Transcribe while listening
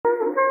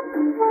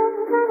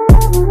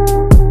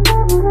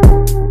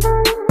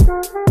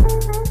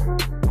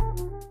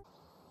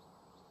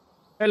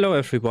Hello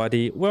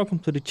everybody, welcome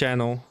to the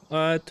channel.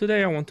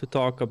 Today I want to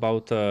talk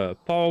about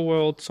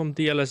Palworld, some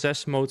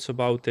DLSS modes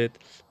about it.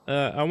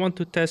 I want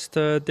to test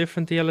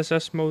different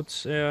DLSS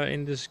modes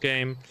in this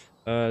game.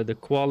 The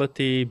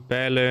quality,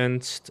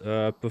 balanced,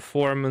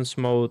 performance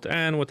mode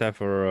and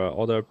whatever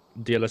other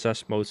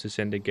DLSS modes is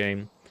in the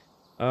game.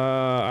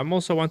 I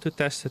also want to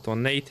test it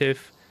on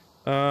native.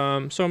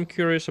 So I'm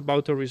curious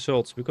about the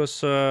results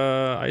because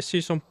I see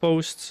some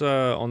posts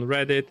on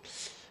Reddit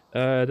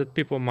that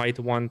people might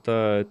want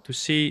to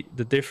see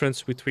the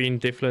difference between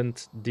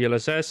different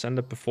DLSS and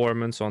the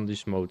performance on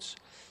these modes.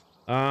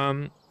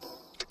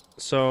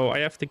 So I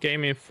have the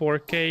game in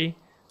 4K.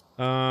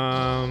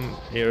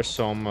 Here's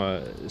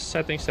some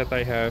settings that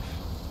I have.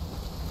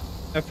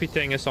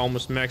 Everything is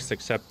almost maxed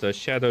except the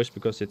shadows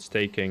because it's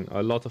taking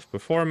a lot of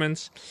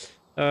performance.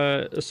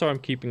 So I'm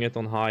keeping it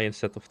on high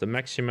instead of the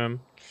maximum.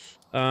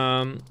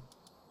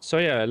 So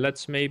yeah,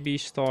 let's maybe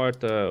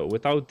start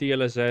without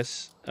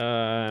DLSS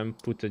and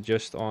put it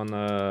just on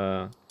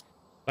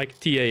like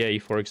TAA,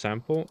 for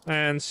example,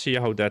 and see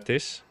how that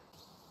is.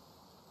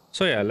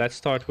 So yeah, let's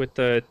start with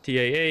the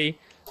TAA.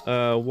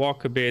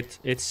 Walk a bit.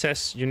 It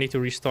says you need to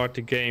restart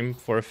the game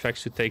for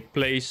effects to take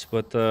place,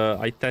 but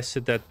I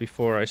tested that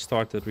before I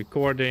started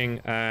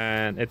recording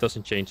and it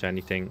doesn't change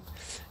anything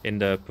in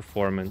the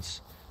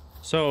performance.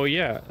 So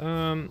yeah,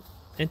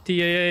 in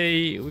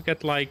TAA we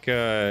get like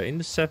in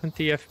the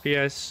 70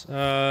 FPS.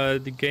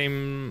 The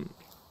game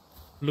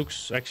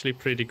looks actually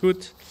pretty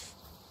good.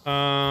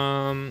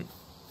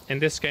 In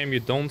this game you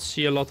don't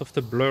see a lot of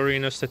the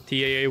blurriness that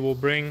TAA will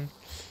bring.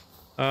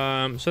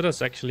 So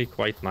that's actually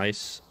quite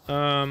nice.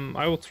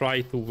 I will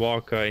try to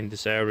walk in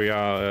this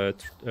area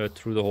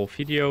through the whole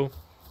video.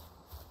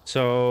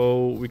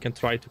 So we can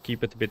try to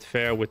keep it a bit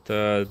fair with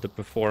the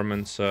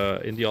performance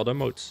in the other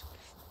modes.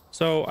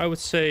 So I would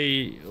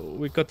say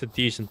we got a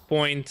decent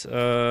point.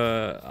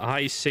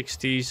 High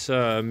 60s,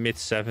 mid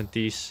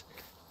 70s,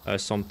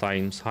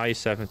 sometimes high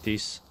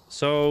 70s.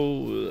 So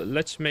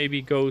let's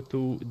maybe go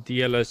to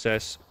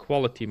DLSS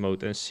quality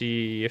mode and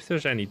see if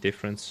there's any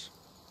difference.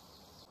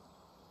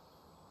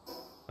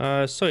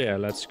 So yeah,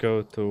 let's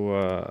go to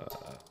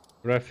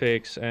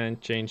graphics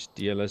and change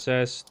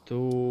DLSS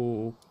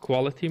to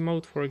quality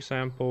mode, for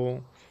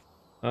example.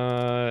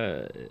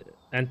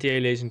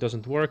 Anti-aliasing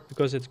doesn't work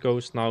because it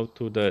goes now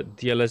to the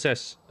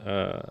DLSS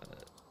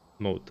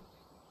mode.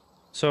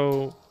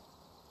 So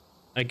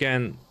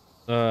again,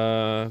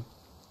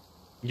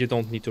 you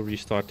don't need to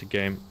restart the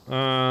game.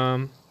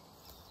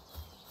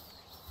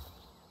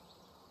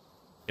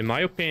 In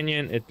my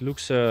opinion, it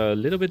looks a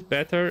little bit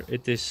better.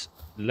 It is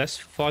less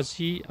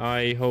fuzzy.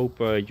 I hope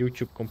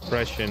YouTube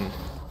compression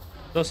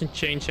doesn't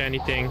change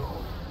anything.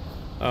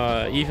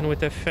 Even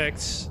with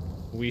effects,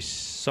 we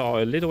saw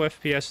a little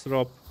FPS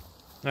drop.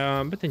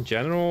 But in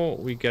general,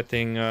 we're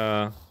getting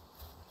well,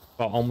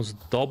 almost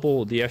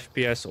double the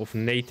FPS of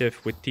native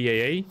with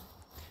TAA.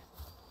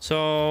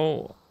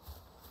 So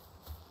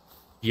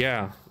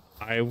yeah,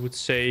 I would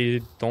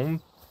say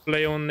don't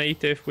play on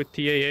native with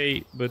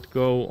TAA, but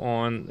go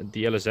on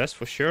DLSS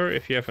for sure.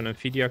 If you have an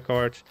NVIDIA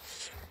card,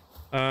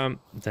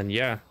 then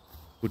yeah,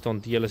 put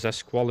on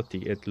DLSS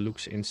quality. It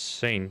looks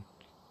insane.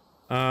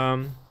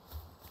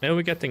 And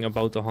we're getting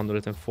about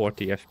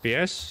 140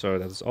 FPS, so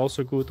that's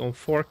also good on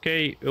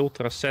 4K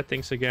ultra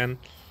settings again.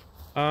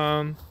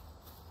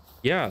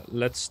 Yeah,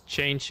 let's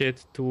change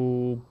it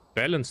to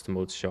balanced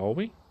mode, shall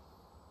we?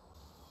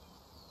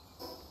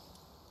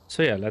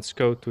 So yeah, let's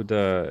go to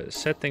the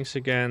settings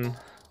again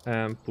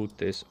and put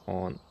this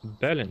on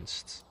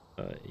balanced.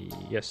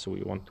 Yes,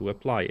 we want to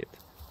apply it.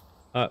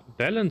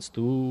 Balanced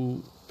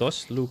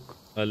does look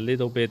a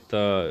little bit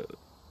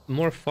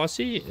more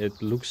fuzzy.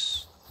 It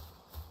looks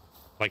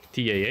like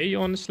TAA,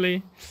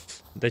 honestly,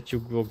 that you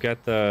will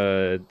get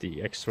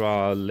the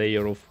extra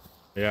layer of,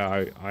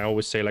 yeah, I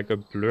always say like a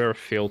blur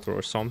filter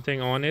or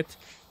something on it.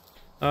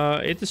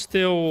 It is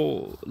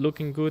still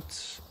looking good.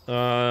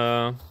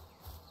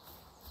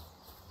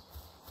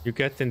 You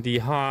get in the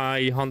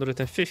high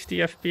 150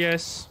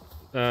 FPS,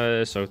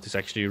 so it is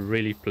actually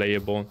really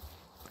playable.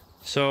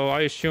 So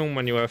I assume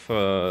when you have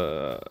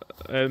a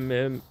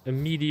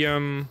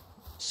medium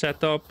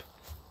setup,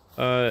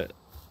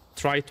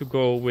 try to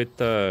go with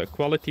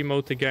quality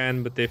mode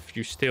again, but if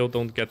you still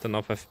don't get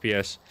enough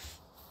FPS,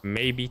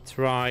 maybe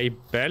try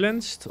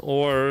balanced,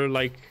 or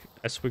like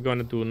as we're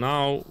gonna do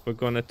now, we're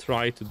gonna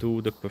try to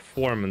do the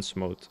performance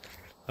mode.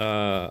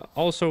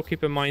 Also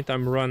keep in mind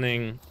I'm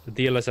running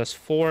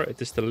DLSS4.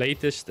 It is the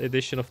latest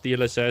edition of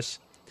DLSS,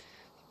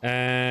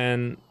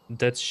 and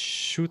that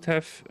should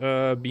have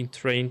been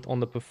trained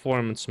on the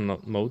performance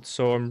mode.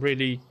 So I'm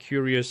really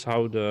curious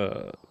how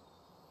the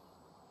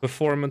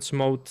performance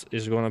mode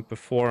is going to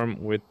perform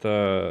with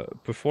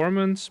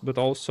performance, but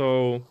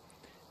also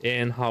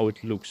in how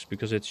it looks,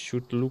 because it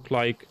should look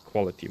like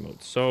quality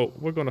mode. So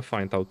we're going to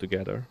find out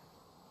together.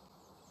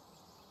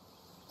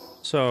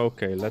 So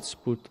okay, let's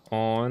put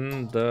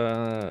on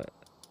the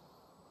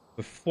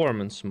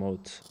performance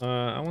mode.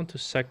 I want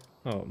to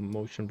oh,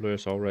 motion blur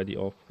is already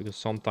off, because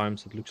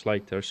sometimes it looks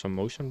like there's some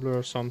motion blur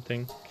or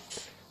something.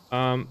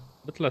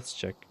 but let's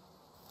check.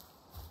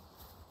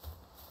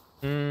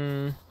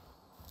 When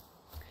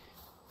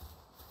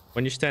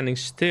you're standing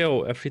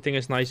still, everything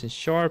is nice and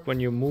sharp. When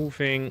you're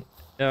moving,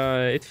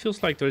 it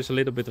feels like there's a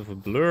little bit of a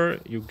blur.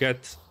 You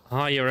get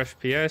higher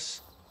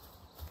FPS.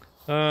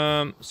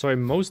 So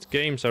in most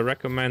games, I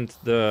recommend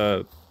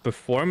the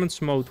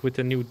performance mode with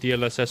the new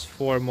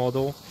DLSS4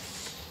 model.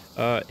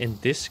 In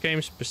this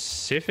game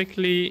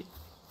specifically,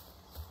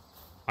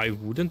 I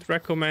wouldn't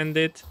recommend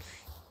it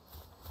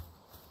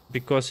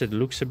because it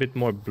looks a bit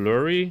more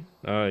blurry.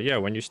 Yeah,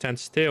 when you stand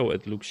still,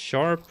 it looks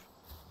sharp,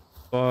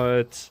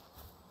 but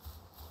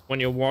when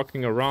you're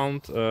walking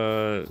around,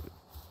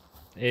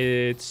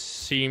 it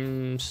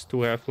seems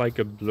to have like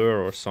a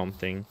blur or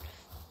something.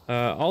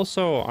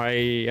 Also,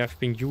 I have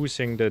been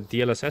using the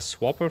DLSS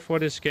swapper for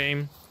this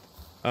game.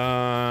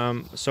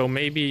 So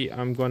maybe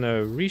I'm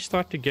gonna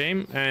restart the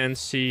game and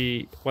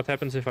see what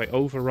happens if I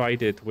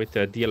override it with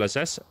the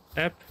DLSS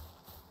app.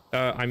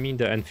 I mean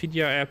the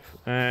NVIDIA app.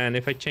 And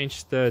if I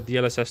change the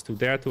DLSS to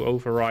there to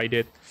override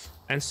it,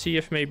 and see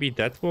if maybe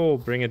that will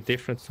bring a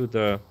difference to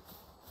the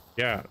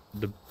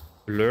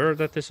blur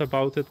that is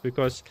about it,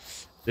 because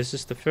this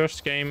is the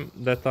first game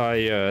that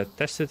I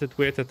tested it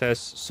with that has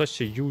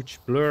such a huge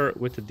blur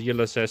with the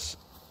DLSS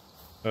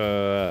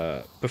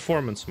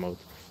performance mode.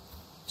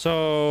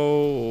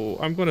 So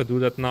I'm gonna do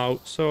that now.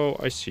 So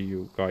I see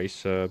you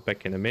guys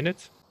back in a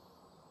minute.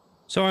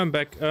 So I'm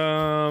back.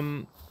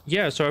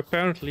 Yeah, so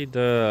apparently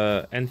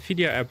the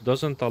NVIDIA app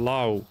doesn't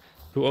allow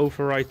to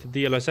override the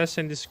DLSS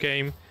in this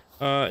game.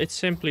 It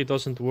simply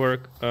doesn't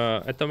work.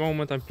 At the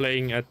moment I'm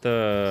playing at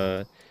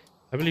the,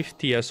 I believe,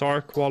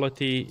 TSR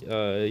quality,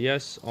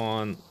 yes,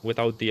 on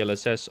without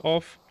DLSS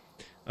off.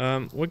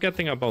 We're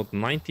getting about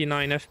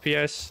 99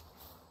 FPS.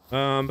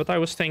 But I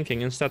was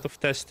thinking, instead of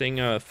testing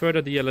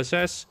further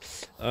DLSS,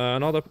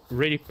 another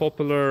really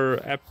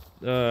popular app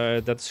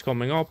that's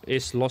coming up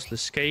is lossless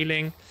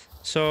scaling.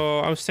 So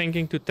I was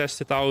thinking to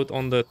test it out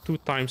on the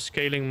 2x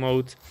scaling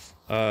mode,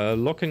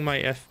 locking my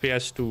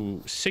FPS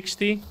to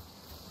 60,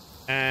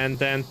 and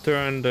then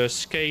turn the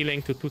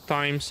scaling to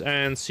 2x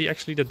and see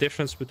actually the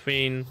difference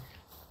between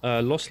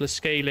lossless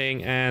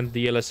scaling and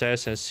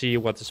DLSS and see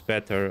what is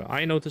better.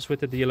 I noticed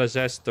with the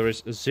DLSS there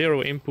is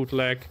zero input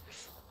lag,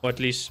 or at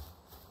least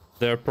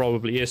there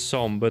probably is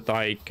some, but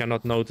I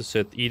cannot notice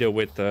it either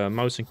with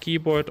mouse and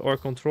keyboard or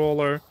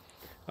controller.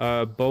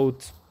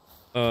 Both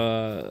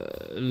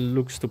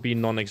looks to be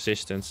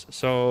non-existent.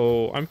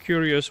 So I'm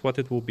curious what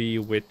it will be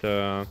with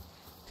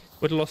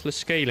lossless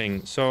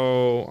scaling.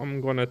 So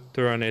I'm gonna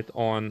turn it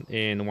on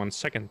in 1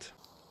 second.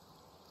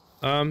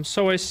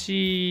 So I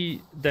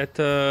see that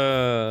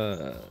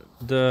the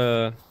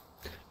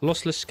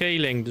lossless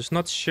scaling does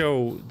not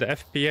show the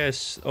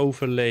FPS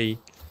overlay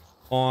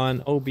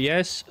on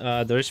OBS.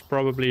 There is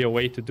probably a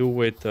way to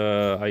do it.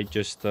 I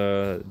just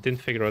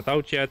didn't figure it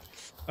out yet.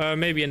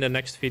 Maybe in the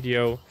next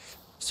video.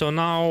 So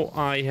now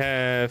I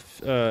have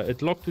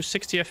it locked to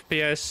 60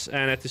 FPS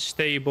and it is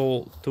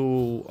stable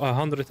to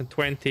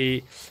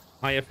 120.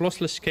 I have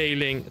lossless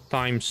scaling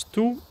times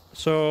 2.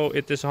 So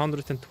it is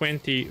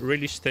 120,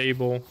 really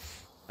stable.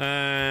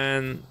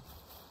 And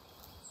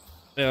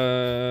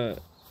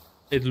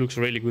it looks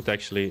really good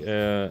actually.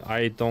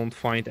 I don't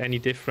find any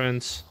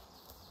difference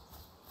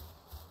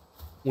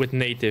with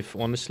native,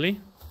 honestly.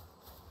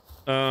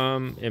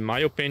 In my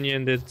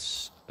opinion,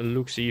 it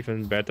looks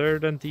even better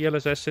than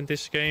DLSS in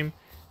this game.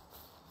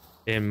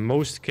 In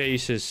most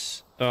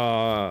cases,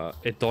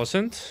 it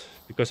doesn't,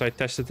 because I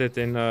tested it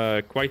in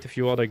quite a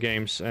few other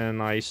games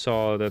and I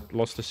saw that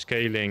lossless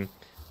scaling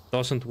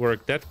doesn't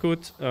work that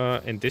good.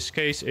 In this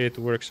case, it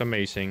works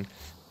amazing.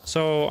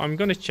 So I'm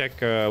gonna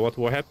check what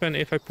will happen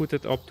if I put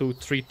it up to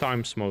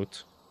 3x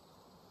mode.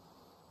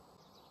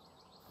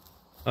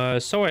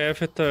 So I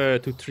have it to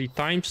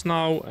 3x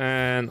now,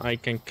 and I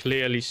can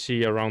clearly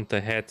see around the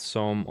head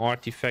some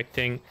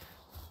artifacting.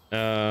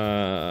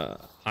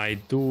 I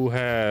do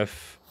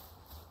have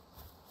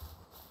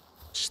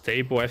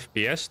stable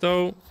FPS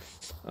though.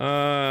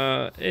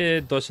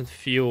 It doesn't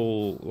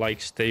feel like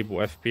stable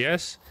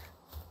FPS.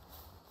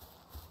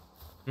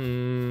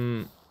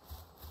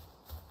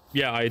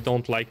 Yeah, I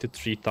don't like the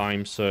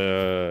 3x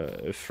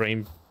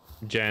frame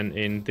gen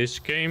in this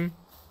game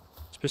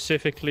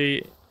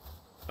specifically.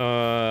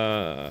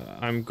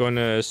 I'm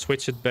gonna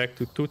switch it back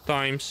to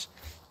 2x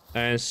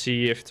and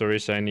see if there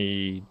is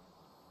any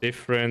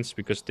difference,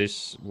 because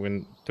this,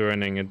 when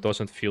turning, it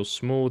doesn't feel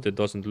smooth, it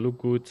doesn't look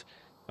good.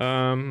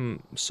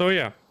 So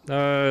yeah,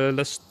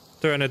 let's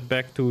turn it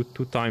back to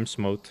 2x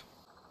mode.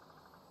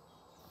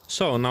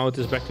 So now it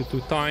is back to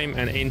 2x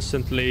and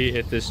instantly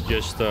it is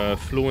just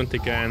fluent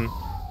again.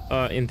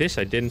 In this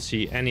I didn't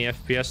see any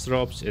FPS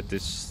drops, it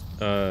is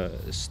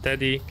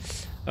steady.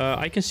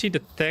 I can see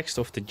the text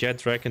of the Jet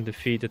Dragon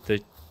defeated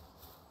the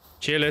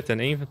Chillet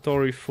and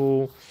inventory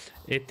full.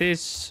 It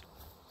is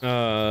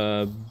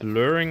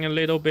blurring a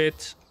little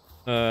bit.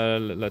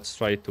 Let's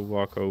try to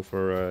walk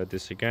over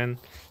this again.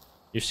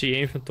 You see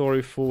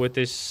inventory full, it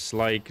is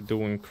like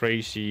doing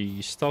crazy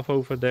stuff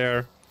over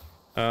there.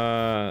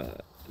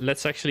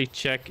 let's actually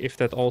check if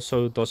that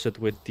also does it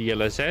with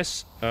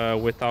DLSS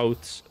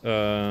without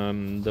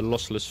the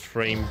lossless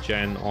frame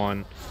gen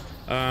on.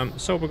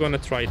 So we're gonna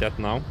try that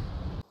now.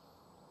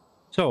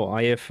 So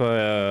I have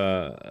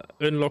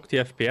unlocked the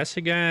FPS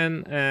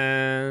again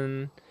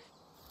and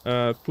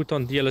put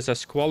on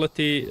DLSS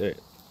quality.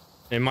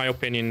 In my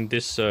opinion,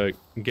 this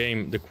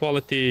game, the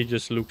quality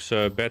just looks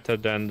better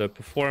than the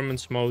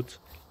performance mode.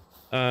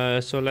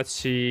 So let's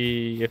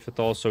see if it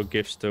also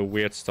gives the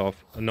weird stuff.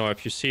 Now,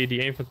 if you see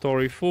the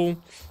inventory full,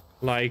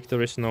 like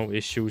there is no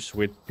issues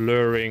with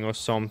blurring or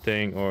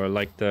something, or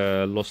like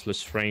the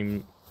lossless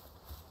frame,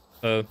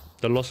 the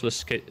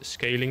lossless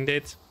scaling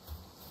did.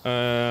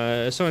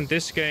 So in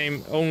this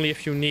game, only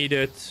if you need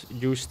it,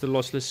 use the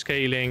lossless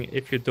scaling.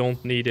 If you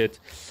don't need it,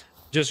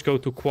 just go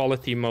to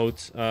quality mode.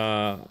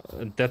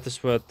 That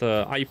is what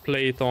I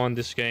played on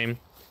this game.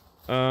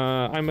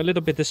 I'm a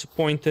little bit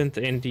disappointed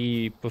in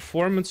the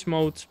performance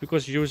mode,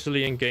 because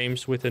usually in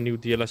games with a new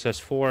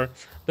DLSS4,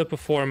 the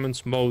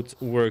performance mode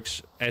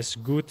works as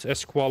good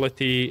as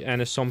quality,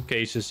 and in some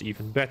cases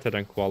even better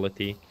than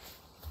quality.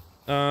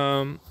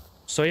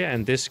 So yeah,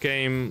 in this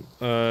game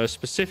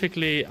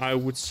specifically, I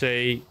would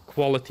say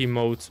quality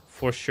mode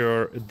for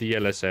sure,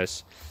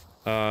 DLSS.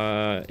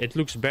 It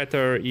looks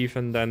better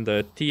even than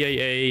the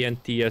TAA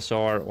and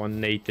TSR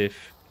on native.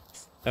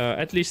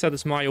 At least that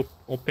is my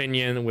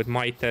opinion with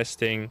my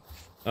testing.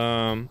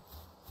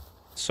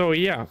 So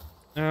yeah,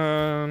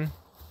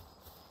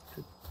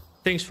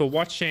 thanks for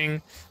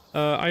watching.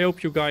 I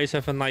hope you guys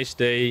have a nice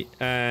day,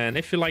 and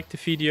if you liked the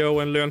video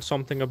and learned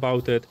something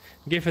about it,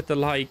 give it a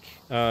like,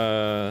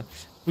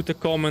 put a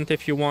comment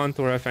if you want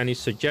or have any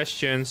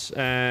suggestions,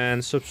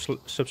 and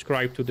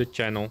subscribe to the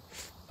channel.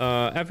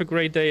 Have a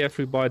great day,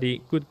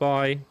 everybody.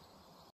 Goodbye.